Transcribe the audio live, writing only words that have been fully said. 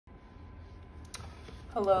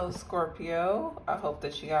Hello, Scorpio. I hope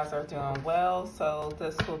that you guys are doing well. So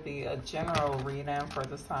this will be a general reading for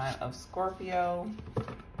the sign of Scorpio.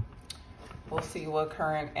 We'll see what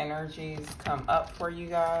current energies come up for you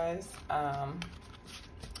guys.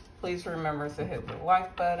 Please remember to hit the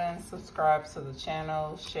like button, subscribe to the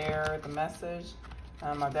channel, share the message.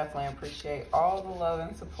 I definitely appreciate all the love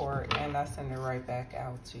and support, and I send it right back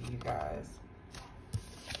out to you guys.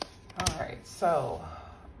 All right, so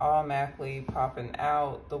automatically popping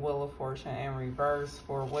out the Wheel of Fortune in reverse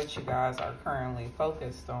for what you guys are currently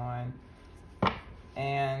focused on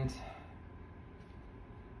and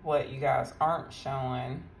what you guys aren't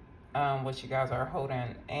showing, what you guys are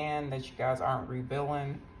holding and that you guys aren't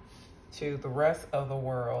revealing to the rest of the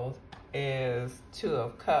world is Two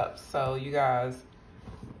of Cups. So you guys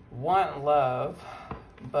want love,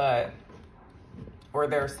 or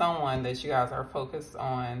there's someone that you guys are focused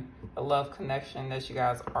on, a love connection that you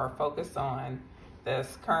guys are focused on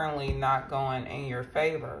that's currently not going in your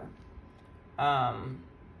favor.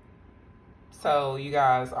 So you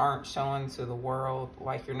guys aren't showing to the world,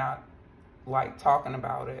 like you're not like talking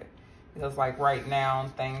about it, because like right now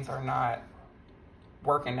things are not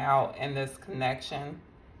working out in this connection.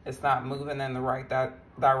 It's not moving in the right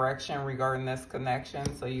direction regarding this connection.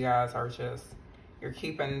 So you guys are you're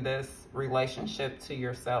keeping this relationship to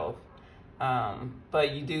yourself.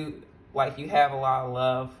 But you do, like, you have a lot of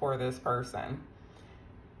love for this person.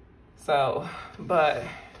 So, but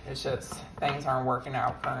it's just things aren't working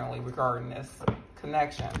out currently regarding this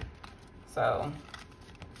connection. So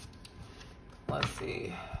let's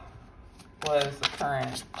see. What is the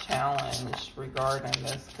current challenge regarding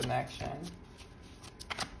this connection?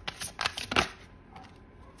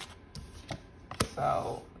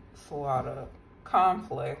 So it's a lot of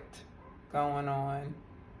conflict going on.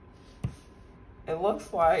 It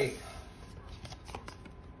looks like,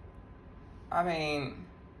 it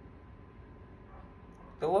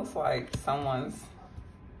looks like someone's,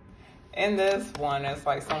 in this one, it's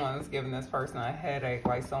like someone's giving this person a headache,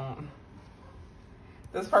 like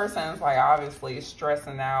this person is like obviously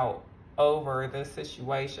stressing out over this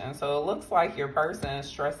situation. So it looks like your person is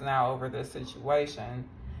stressing out over this situation.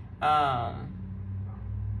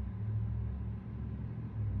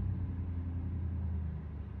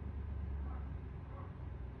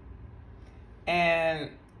 And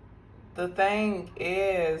the thing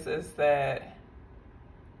is that,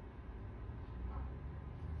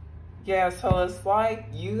 yeah, so it's like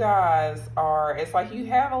you guys are, it's like you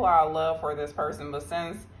have a lot of love for this person, but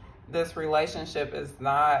since this relationship is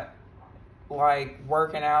not like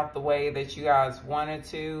working out the way that you guys wanted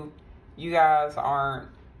to, you guys aren't,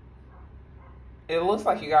 it looks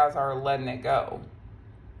like you guys are letting it go.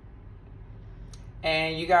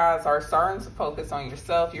 And you guys are starting to focus on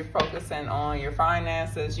yourself. You're focusing on your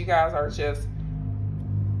finances. You guys are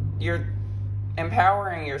you're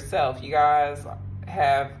empowering yourself. You guys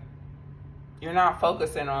you're not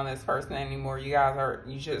focusing on this person anymore. You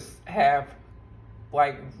just have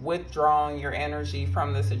like withdrawn your energy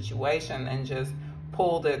from the situation and just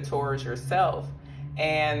pulled it towards yourself.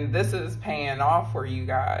 And this is paying off for you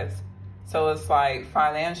guys. So it's like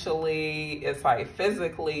financially, it's like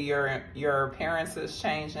physically, your appearance is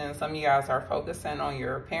changing. Some of you guys are focusing on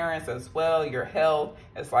your appearance as well, your health.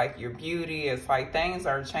 It's like your beauty. It's like things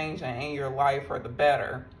are changing in your life for the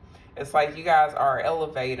better. It's like you guys are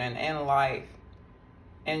elevating in life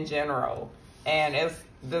in general. And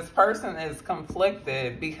this person is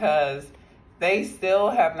conflicted because they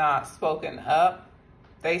still have not spoken up.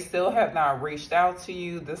 They still have not reached out to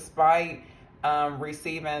you despite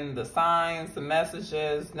receiving the signs, the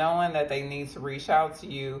messages, knowing that they need to reach out to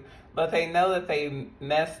you, but they know that they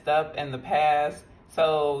messed up in the past.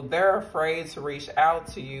 So they're afraid to reach out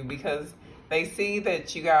to you because they see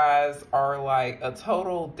that you guys are like a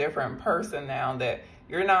total different person now, that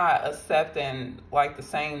you're not accepting like the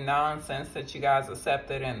same nonsense that you guys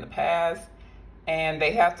accepted in the past, and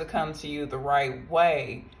they have to come to you the right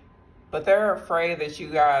way. But they're afraid that you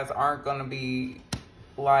guys aren't going to be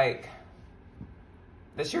like,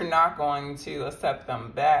 that you're not going to accept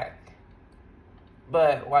them back.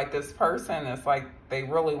 But like this person, it's like they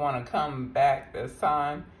really want to come back this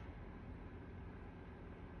time,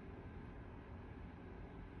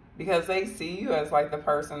 because they see you as like the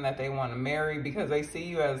person that they want to marry, because they see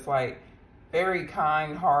you as like very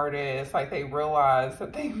kind-hearted. It's like they realize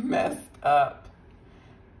that they messed up.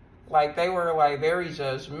 Like they were like very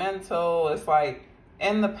judgmental. It's like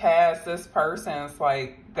in the past, this person, it's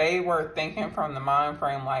like they were thinking from the mind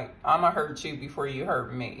frame, like, I'm going to hurt you before you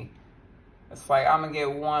hurt me. It's like, I'm going to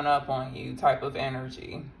get one up on you type of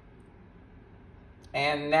energy.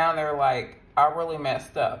 And now they're like, I really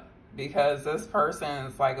messed up. because this person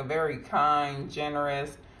is like a very kind,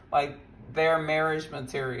 generous, like they're marriage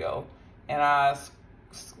material. And I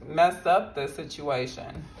messed up the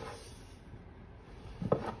situation.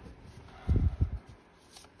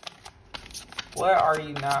 What are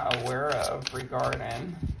you not aware of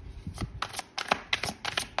regarding?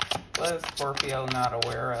 What is Scorpio not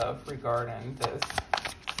aware of regarding this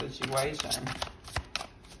situation?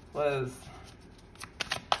 What is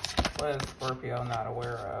Scorpio not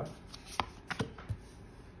aware of?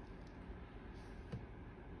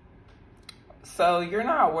 So you're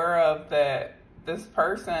not aware of that this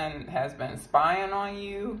person has been spying on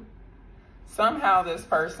you. Somehow this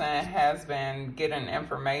person has been getting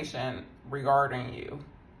information regarding you.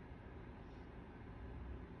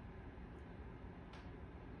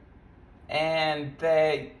 And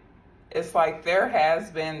that it's like there has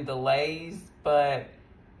been delays, but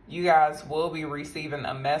you guys will be receiving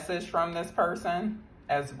a message from this person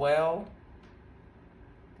as well,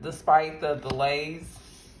 despite the delays.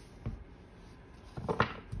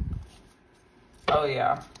 Oh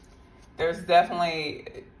yeah, there's definitely,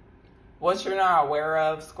 what you're not aware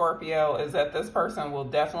of, Scorpio, is that this person will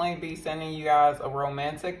definitely be sending you guys a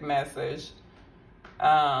romantic message.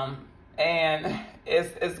 And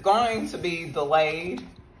it's going to be delayed.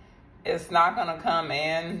 It's not going to come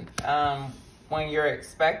in when you're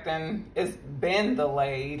expecting. It's been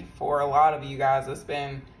delayed for a lot of you guys. It's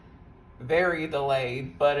been very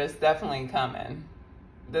delayed, but it's definitely coming.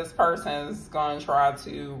 This person is going to try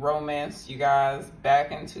to romance you guys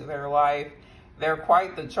back into their life. They're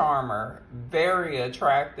quite the charmer, very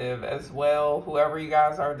attractive as well, whoever you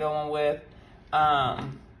guys are dealing with.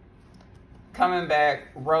 Coming back,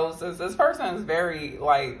 roses. This person is very,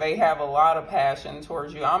 like, they have a lot of passion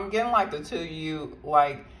towards you. I'm getting like the two of you,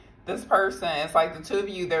 like, this person, it's like the two of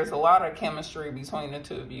you, there's a lot of chemistry between the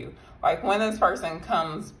two of you. Like, when this person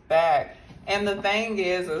comes back, and the thing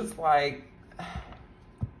is like,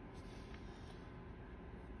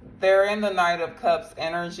 they're in the Knight of Cups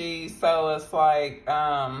energy, so it's like,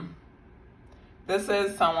 this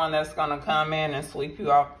is someone that's going to come in and sweep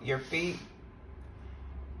you off your feet.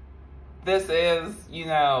 This is, you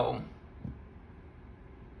know,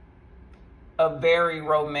 a very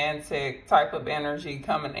romantic type of energy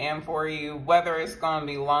coming in for you. Whether it's going to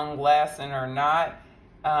be long lasting or not,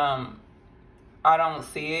 I don't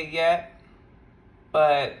see it yet,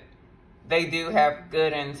 but they do have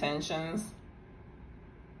good intentions.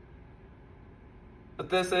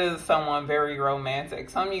 But this is someone very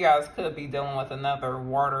romantic. Some of you guys could be dealing with another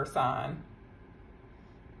water sign.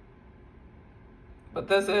 But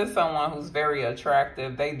this is someone who's very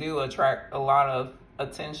attractive. They do attract a lot of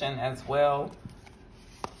attention as well.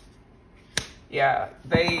 Yeah,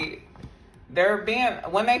 they're being,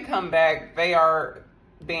 when they come back, they are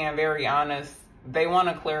being very honest. They want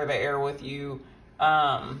to clear the air with you.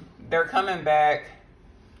 They're coming back.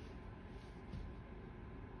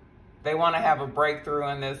 They want to have a breakthrough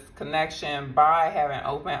in this connection by having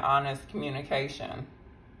open, honest communication.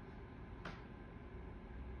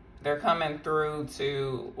 They're coming through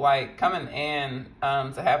to, like, coming in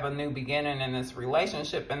to have a new beginning in this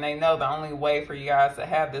relationship. And they know the only way for you guys to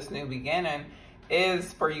have this new beginning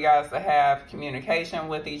is for you guys to have communication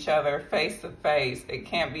with each other face to face. It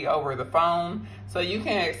can't be over the phone. So you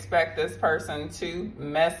can expect this person to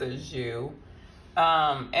message you.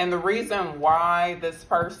 And the reason why this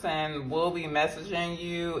person will be messaging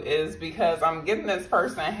you is because I'm getting this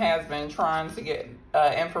person has been trying to get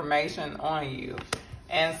information on you.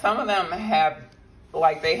 And some of them have,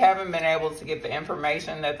 like, they haven't been able to get the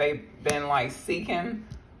information that they've been, like, seeking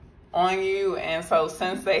on you. And so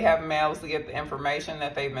since they haven't been able to get the information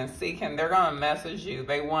that they've been seeking, they're going to message you.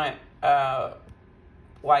 They want,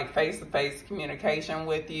 like, face-to-face communication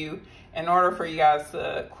with you in order for you guys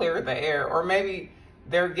to clear the air. Or maybe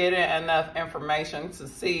they're getting enough information to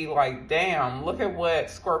see, like, damn, look at what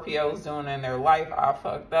Scorpio's doing in their life. I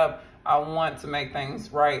fucked up. I want to make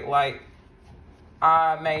things right. Like,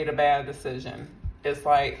 I made a bad decision. It's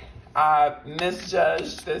like I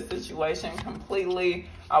misjudged this situation completely.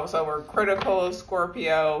 I was overcritical of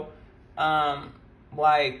Scorpio.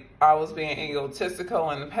 Like, I was being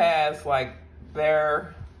egotistical in the past. Like,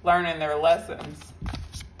 they're learning their lessons.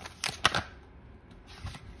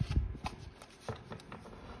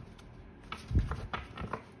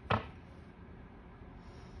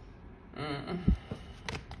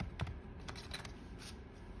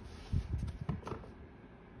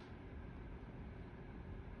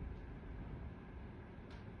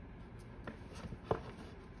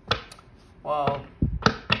 Well,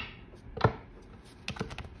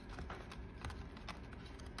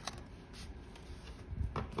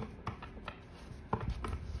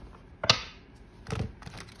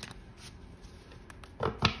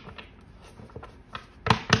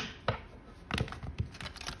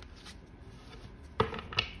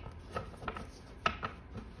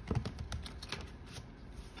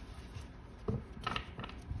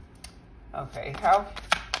 Okay, how...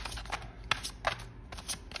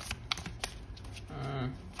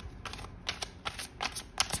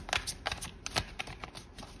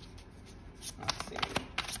 Let's see.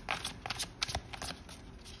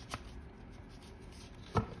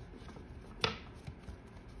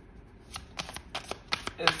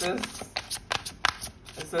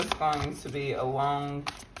 Is this going to be a long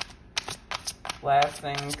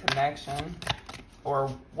lasting connection? Or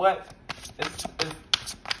what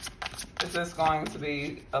is this going to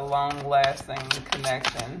be a long lasting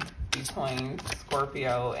connection between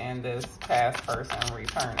Scorpio and this past person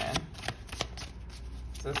returning?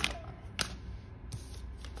 This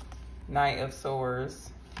Knight of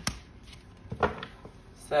Swords,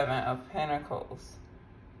 Seven of Pentacles.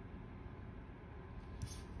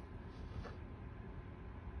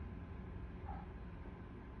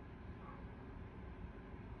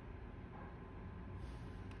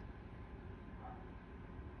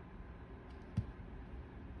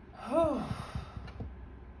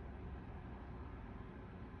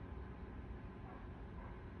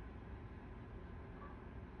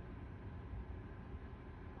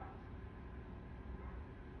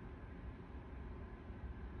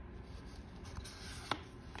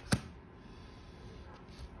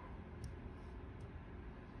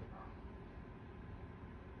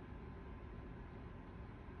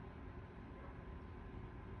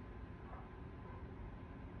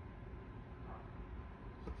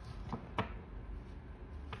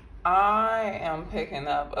 I am picking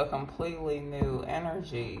up a completely new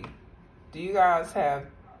energy. Do you guys have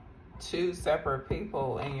two separate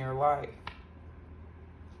people in your life?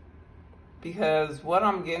 Because what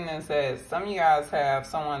I'm getting is that some of you guys have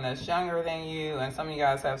someone that's younger than you, and some of you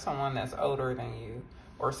guys have someone that's older than you,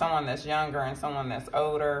 or someone that's younger and someone that's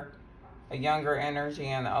older, a younger energy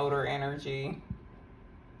and an older energy.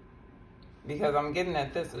 Because I'm getting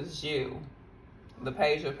that this is you, the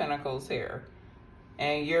Page of Pentacles here.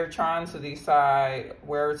 And you're trying to decide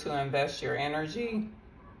where to invest your energy.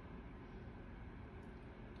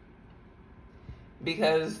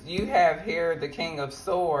 Because you have here the King of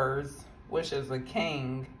Swords, which is a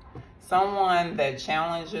king. Someone that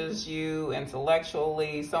challenges you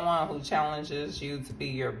intellectually. Someone who challenges you to be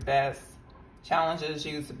your best. Challenges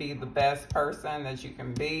you to be the best person that you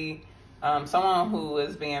can be. Someone who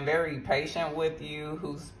is being very patient with you.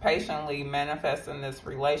 Who's patiently manifesting this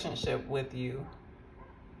relationship with you.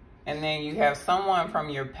 And then you have someone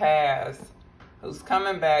from your past who's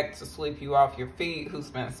coming back to sweep you off your feet,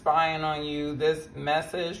 who's been spying on you. This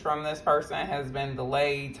message from this person has been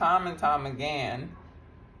delayed time and time again.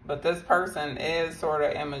 But this person is sort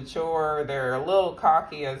of immature. They're a little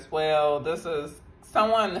cocky as well. This is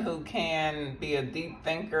someone who can be a deep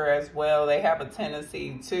thinker as well. They have a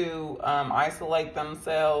tendency to isolate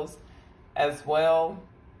themselves as well.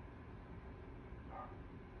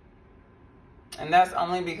 And that's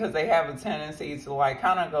only because they have a tendency to like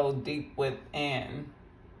kind of go deep within.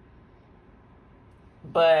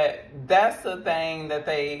 But that's the thing that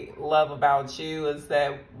they love about you, is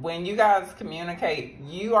that when you guys communicate,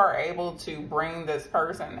 you are able to bring this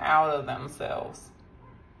person out of themselves.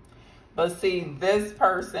 But see, this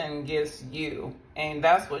person gets you, and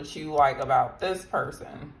that's what you like about this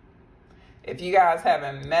person. If you guys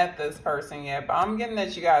haven't met this person yet, but I'm getting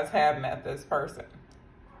that you guys have met this person.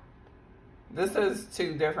 This is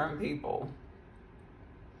two different people.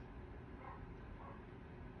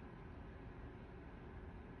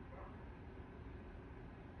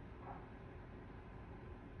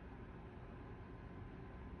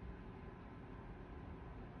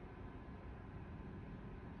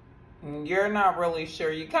 You're not really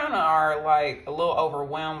sure. You kind of are like a little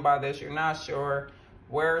overwhelmed by this. You're not sure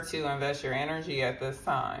where to invest your energy at this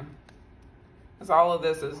time. Because all of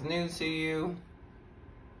this is new to you.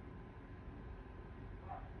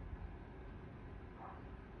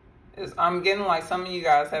 I'm getting like some of you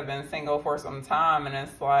guys have been single for some time, and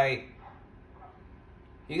it's like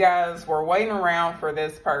you guys were waiting around for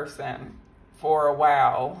this person for a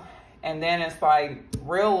while, and then it's like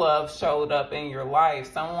real love showed up in your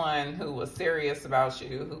life. Someone who was serious about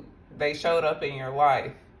you, they showed up in your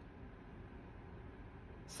life.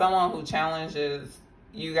 Someone who challenges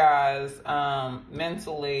you guys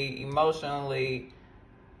mentally, emotionally.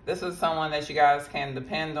 This is someone that you guys can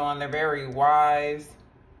depend on. They're very wise,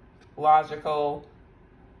 logical.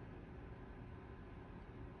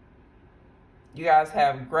 You guys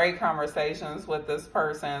have great conversations with this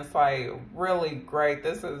person. It's like really great.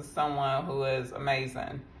 This is someone who is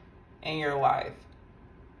amazing in your life.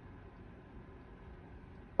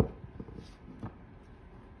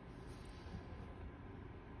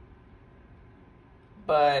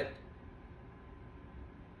 But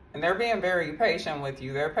And they're being very patient with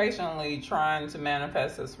you. They're patiently trying to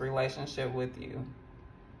manifest this relationship with you.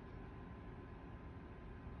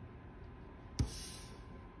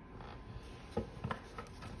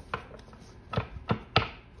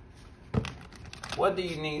 What do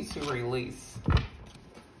you need to release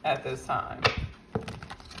at this time?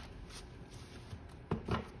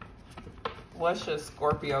 What should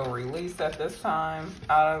Scorpio release at this time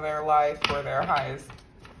out of their life for their highest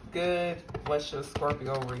good? What should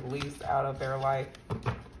Scorpio release out of their life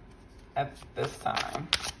at this time?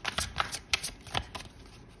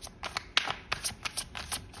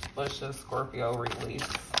 What should Scorpio release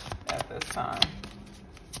at this time?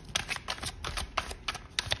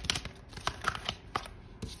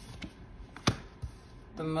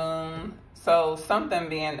 The moon. So something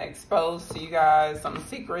being exposed to you guys, some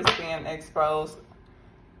secrets being exposed.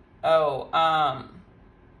 Oh,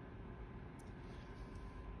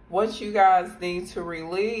 what you guys need to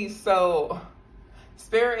release. So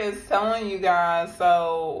Spirit is telling you guys,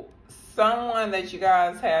 so someone that you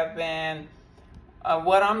guys have been,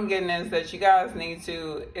 what I'm getting is that you guys need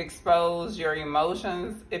to expose your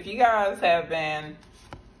emotions. If you guys have been,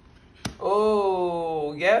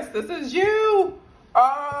 oh, yes, this is you.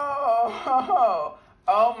 Oh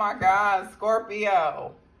my God,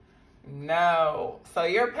 Scorpio. No. So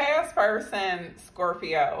your past person,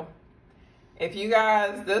 Scorpio, if you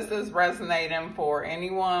guys, this is resonating for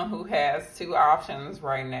anyone who has two options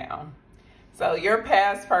right now. So your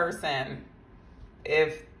past person,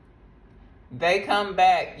 if they come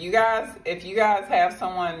back, you guys, if you guys have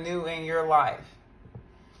someone new in your life,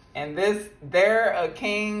 and they're a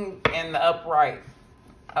king in the upright,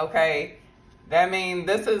 okay? That means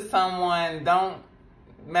this is someone, don't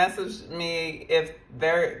message me if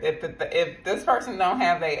this person don't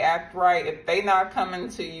have they act right, if they not coming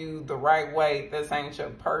to you the right way, this ain't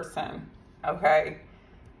your person, okay?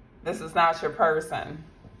 This is not your person.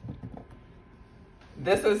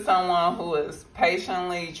 This is someone who is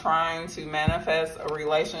patiently trying to manifest a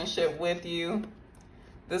relationship with you.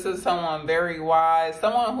 This is someone very wise,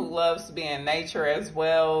 someone who loves to be in nature as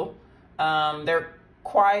well. They're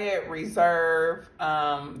quiet, reserved,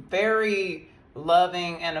 very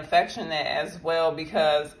loving and affectionate as well,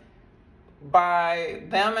 because by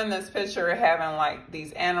them in this picture having like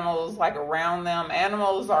these animals like around them,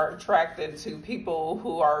 animals are attracted to people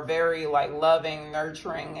who are very like loving,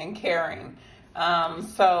 nurturing, and caring.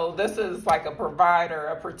 So this is like a provider,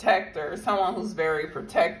 a protector, someone who's very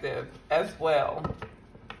protective as well.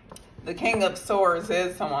 The King of Swords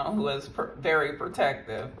is someone who is very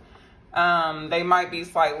protective. They might be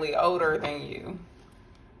slightly older than you,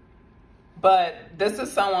 but this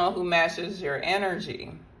is someone who matches your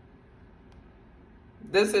energy.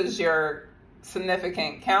 This is your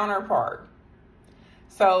significant counterpart.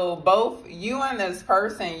 So both you and this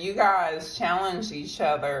person, you guys challenge each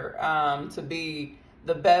other to be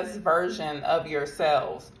the best version of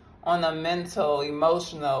yourselves on a mental,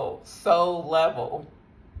 emotional, soul level.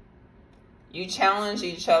 You challenge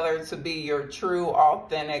each other to be your true,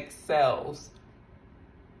 authentic selves.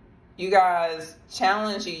 You guys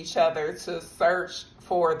challenge each other to search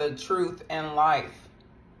for the truth in life.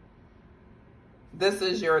 This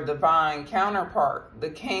is your divine counterpart, the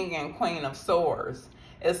King and Queen of Swords.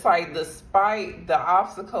 It's like despite the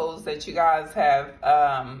obstacles that you guys have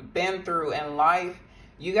been through in life,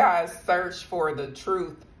 you guys search for the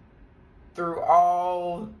truth through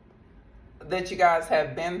all that you guys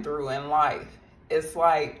have been through in life. It's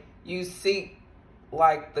like you seek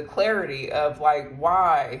like the clarity of like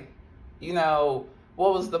why, you know,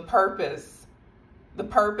 what was the purpose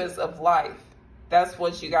of life. That's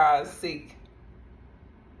what you guys seek.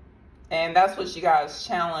 And that's what you guys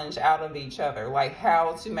challenge out of each other, like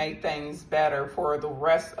how to make things better for the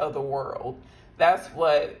rest of the world. That's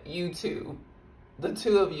what you two, the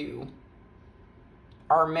two of you,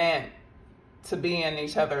 are meant to be in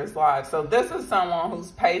each other's lives. So this is someone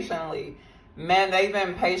who's patiently, they've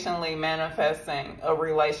been patiently manifesting a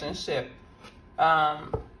relationship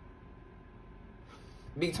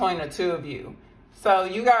between the two of you. So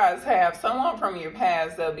you guys have someone from your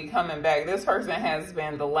past that'll be coming back. This person has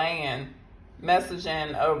been delaying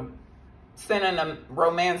messaging, sending a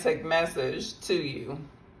romantic message to you.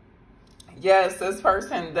 Yes, this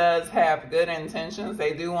person does have good intentions.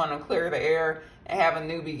 They do want to clear the air and have a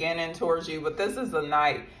new beginning towards you, but this is a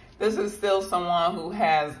Knight. This is still someone who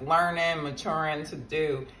has learning, maturing to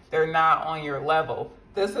do. They're not on your level.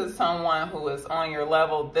 This is someone who is on your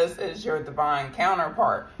level. This is your divine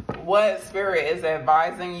counterpart. What Spirit is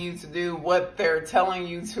advising you to do, what they're telling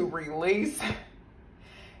you to release,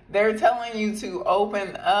 they're telling you to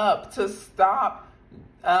open up, to stop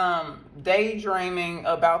daydreaming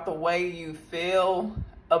about the way you feel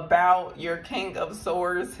about your King of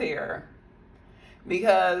Swords here.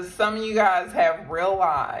 Because some of you guys have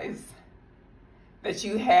realized that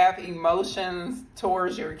you have emotions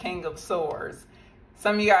towards your King of Swords.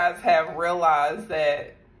 Some of you guys have realized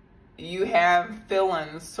that you have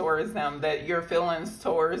feelings towards them, that your feelings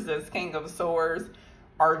towards this King of Swords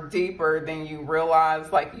are deeper than you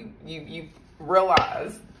realize. Like you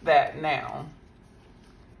realize that now.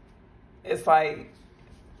 It's like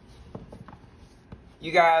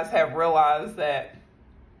you guys have realized that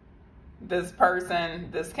this person,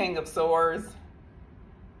 this King of Swords,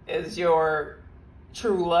 is your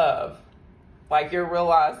true love. Like you're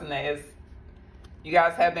realizing that you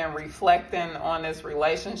guys have been reflecting on this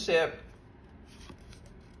relationship,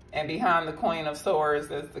 and behind the Queen of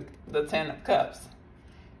Swords is the Ten of Cups.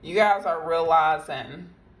 You guys are realizing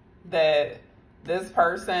that this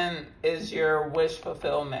person is your wish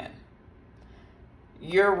fulfillment.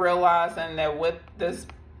 You're realizing that with this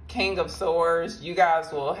King of Swords, you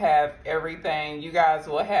guys will have everything. You guys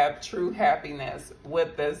will have true happiness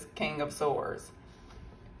with this King of Swords.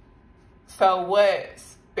 So what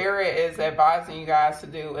Spirit is advising you guys to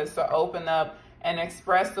do is to open up and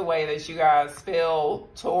express the way that you guys feel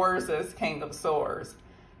towards this King of Swords.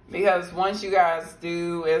 Because once you guys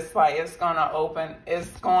do, it's like it's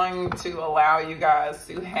going to allow you guys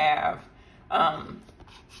to have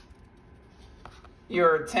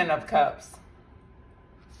your Ten of Cups.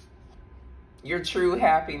 Your true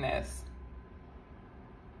happiness.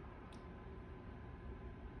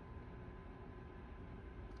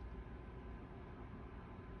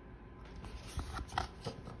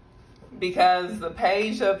 Because the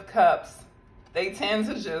Page of Cups, they tend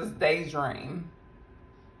to just daydream.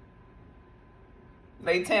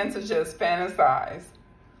 They tend to just fantasize.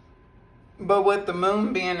 But with the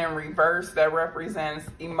Moon being in reverse, that represents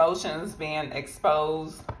emotions being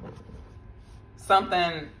exposed.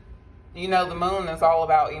 Something, you know, the Moon is all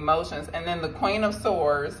about emotions. And then the Queen of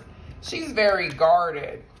Swords, she's very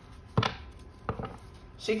guarded.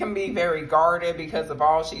 She can be very guarded because of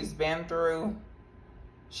all she's been through.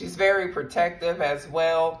 She's very protective as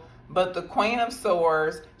well. But the Queen of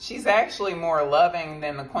Swords, she's actually more loving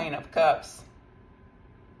than the Queen of Cups.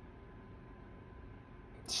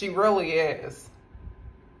 She really is.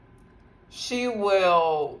 She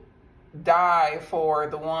will die for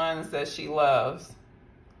the ones that she loves.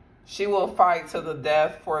 She will fight to the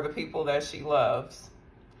death for the people that she loves.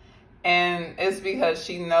 And it's because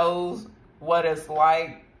she knows what it's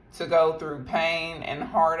like to go through pain and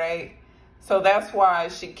heartache. So that's why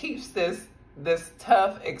she keeps this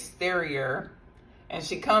tough exterior. And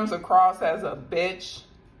she comes across as a bitch.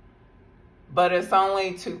 But it's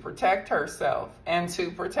only to protect herself and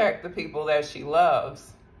to protect the people that she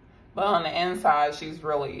loves. But on the inside, she's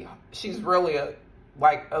really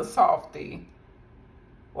like a softie.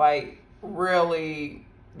 Like really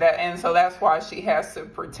and so that's why she has to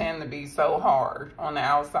pretend to be so hard on the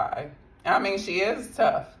outside. I mean, she is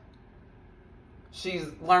tough. She's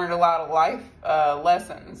learned a lot of life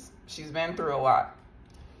lessons. She's been through a lot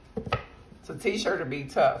to teach her to be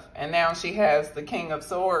tough. And now she has the King of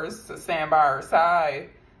Swords to stand by her side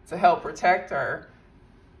to help protect her.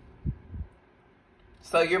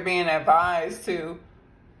 So you're being advised to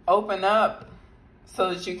open up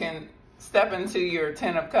so that you can step into your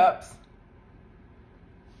Ten of Cups.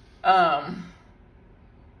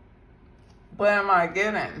 What am I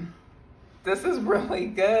getting? This is really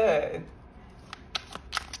good.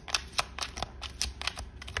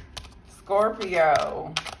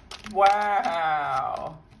 Scorpio.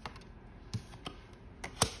 Wow.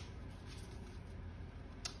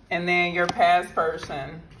 And then your past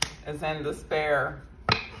person is in despair.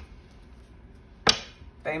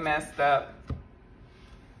 They messed up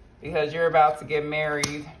because you're about to get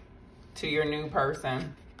married to your new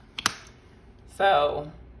person. So,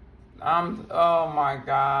 oh my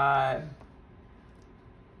God.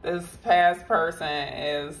 This past person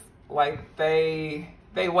is like they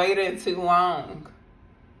waited too long.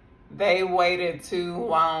 They waited too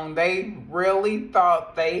long. They really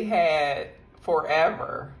thought they had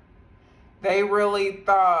forever. They really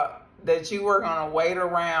thought that you were going to wait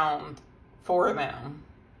around for them.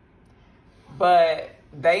 But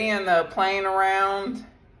they end up playing around,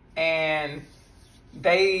 and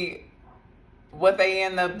what they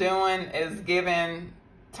end up doing is giving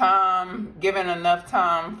enough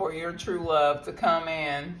time for your true love to come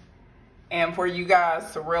in and for you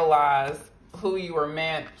guys to realize who you were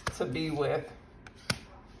meant to be with.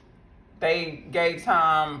 They gave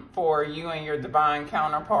time for you and your divine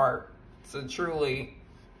counterpart to truly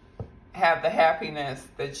have the happiness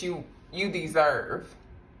that you deserve.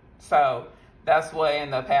 So that's what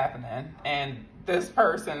ended up happening. And this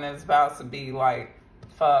person is about to be like,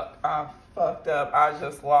 fuck, I fucked up. I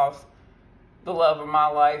just lost the love of my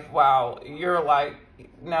life. Wow, you're like,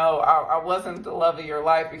 no, I wasn't the love of your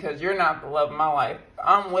life because you're not the love of my life.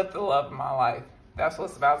 I'm with the love of my life. That's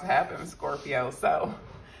what's about to happen, Scorpio. So,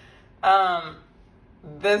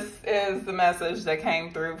 this is the message that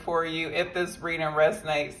came through for you. If this reading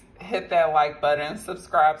resonates, hit that like button,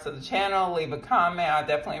 subscribe to the channel, leave a comment. I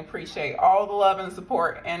definitely appreciate all the love and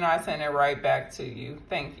support, and I send it right back to you.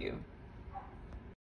 Thank you.